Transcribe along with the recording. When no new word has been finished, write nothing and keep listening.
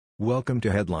Welcome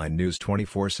to Headline News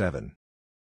 24/7.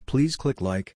 Please click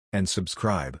like and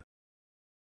subscribe.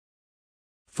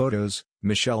 Photos: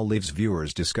 Michelle leaves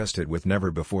viewers disgusted with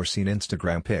never-before-seen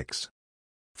Instagram pics.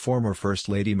 Former First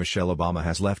Lady Michelle Obama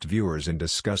has left viewers in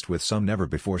disgust with some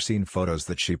never-before-seen photos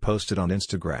that she posted on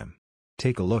Instagram.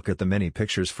 Take a look at the many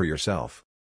pictures for yourself.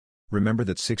 Remember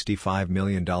that $65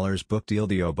 million book deal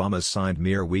the Obamas signed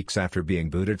mere weeks after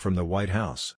being booted from the White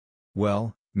House?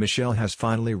 Well, Michelle has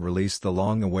finally released the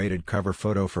long-awaited cover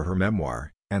photo for her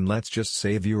memoir, and let's just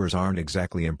say viewers aren't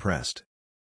exactly impressed.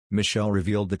 Michelle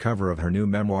revealed the cover of her new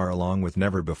memoir along with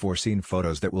never-before-seen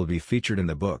photos that will be featured in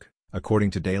the book,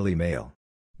 according to Daily Mail.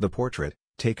 The portrait,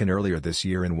 taken earlier this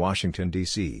year in Washington,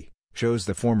 D.C., shows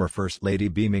the former First Lady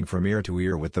beaming from ear to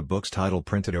ear with the book's title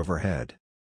printed overhead.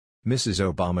 Mrs.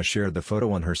 Obama shared the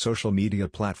photo on her social media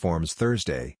platforms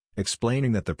Thursday,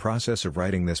 explaining that the process of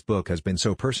writing this book has been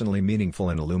so personally meaningful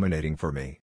and illuminating for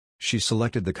me. She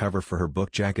selected the cover for her book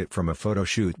jacket from a photo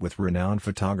shoot with renowned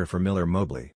photographer Miller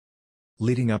Mobley.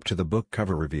 Leading up to the book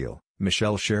cover reveal,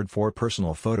 Michelle shared 4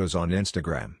 personal photos on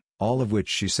Instagram, all of which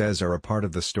she says are a part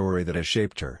of the story that has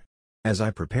shaped her. As I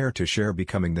prepare to share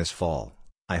Becoming this fall,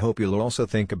 I hope you'll also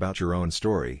think about your own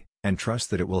story, and trust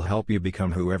that it will help you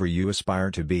become whoever you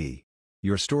aspire to be.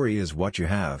 Your story is what you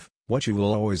have, what you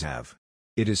will always have.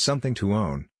 It is something to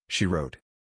own, she wrote.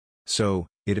 So,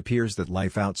 it appears that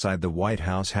life outside the White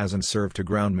House hasn't served to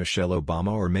ground Michelle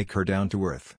Obama or make her down to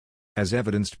earth. As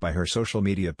evidenced by her social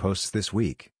media posts this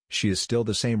week, she is still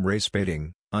the same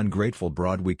race-baiting, ungrateful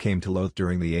broad we came to loathe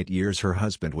during the 8 years her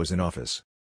husband was in office.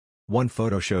 One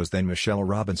photo shows then Michelle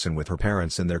Robinson with her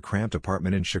parents in their cramped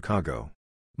apartment in Chicago.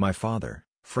 My father,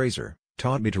 Fraser,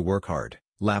 taught me to work hard,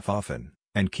 laugh often,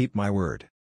 and keep my word.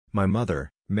 My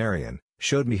mother, Marion,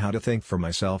 showed me how to think for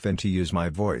myself and to use my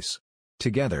voice.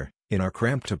 Together, in our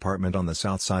cramped apartment on the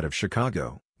south side of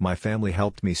Chicago, my family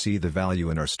helped me see the value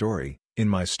in our story, in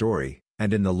my story,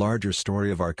 and in the larger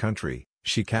story of our country,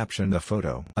 she captioned the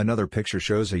photo. Another picture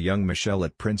shows a young Michelle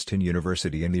at Princeton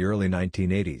University in the early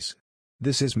 1980s.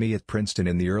 This is me at Princeton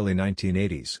in the early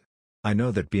 1980s. I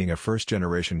know that being a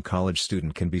first-generation college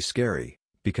student can be scary,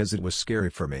 because it was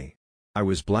scary for me. I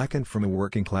was black and from a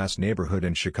working-class neighborhood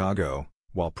in Chicago,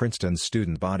 while Princeton's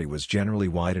student body was generally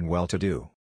white and well-to-do.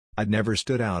 I'd never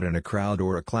stood out in a crowd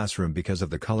or a classroom because of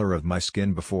the color of my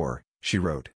skin before, she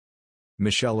wrote.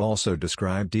 Michelle also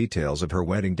described details of her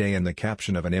wedding day in the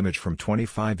caption of an image from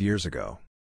 25 years ago.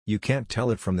 You can't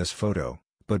tell it from this photo,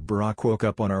 but Barack woke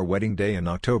up on our wedding day in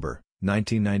October,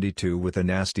 1992 with a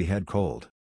nasty head cold.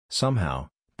 Somehow,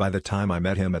 by the time I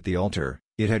met him at the altar,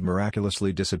 it had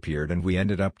miraculously disappeared and we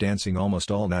ended up dancing almost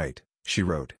all night, she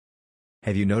wrote.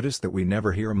 Have you noticed that we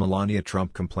never hear Melania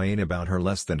Trump complain about her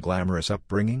less than glamorous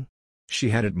upbringing?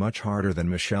 She had it much harder than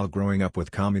Michelle growing up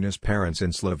with communist parents in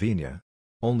Slovenia.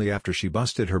 Only after she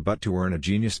busted her butt to earn a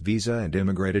genius visa and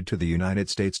immigrated to the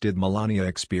United States did Melania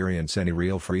experience any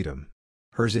real freedom.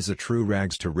 Hers is a true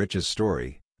rags-to-riches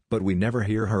story, but we never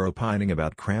hear her opining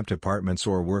about cramped apartments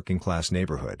or working-class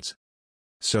neighborhoods.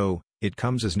 So, it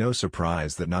comes as no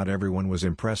surprise that not everyone was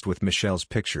impressed with Michelle's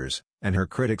pictures, and her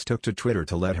critics took to Twitter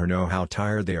to let her know how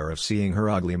tired they are of seeing her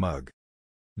ugly mug.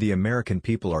 The American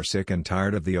people are sick and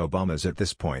tired of the Obamas at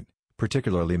this point,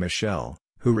 particularly Michelle,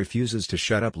 who refuses to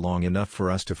shut up long enough for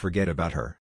us to forget about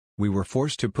her. We were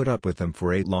forced to put up with them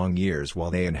for 8 long years while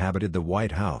they inhabited the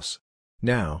White House.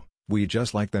 Now, we'd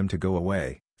just like them to go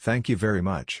away, thank you very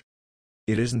much.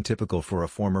 It isn't typical for a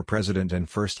former president and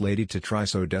first lady to try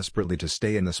so desperately to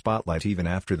stay in the spotlight even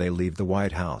after they leave the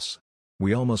White House.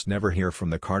 We almost never hear from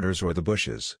the Carters or the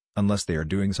Bushes, unless they are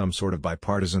doing some sort of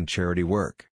bipartisan charity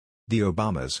work. The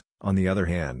Obamas, on the other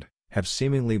hand, have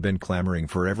seemingly been clamoring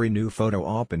for every new photo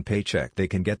op and paycheck they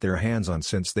can get their hands on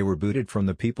since they were booted from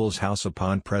the People's House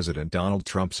upon President Donald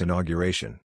Trump's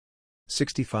inauguration.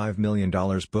 $65 million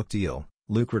book deal,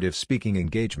 lucrative speaking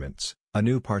engagements, a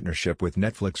new partnership with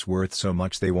Netflix worth so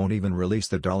much they won't even release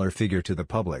the dollar figure to the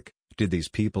public. Did these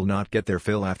people not get their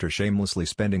fill after shamelessly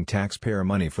spending taxpayer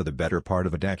money for the better part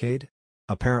of a decade?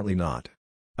 Apparently not.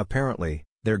 Apparently,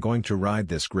 they're going to ride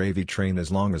this gravy train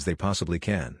as long as they possibly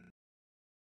can.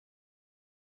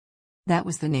 That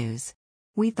was the news.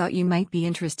 We thought you might be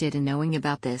interested in knowing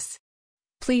about this.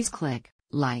 Please click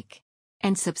like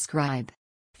and subscribe.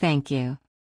 Thank you.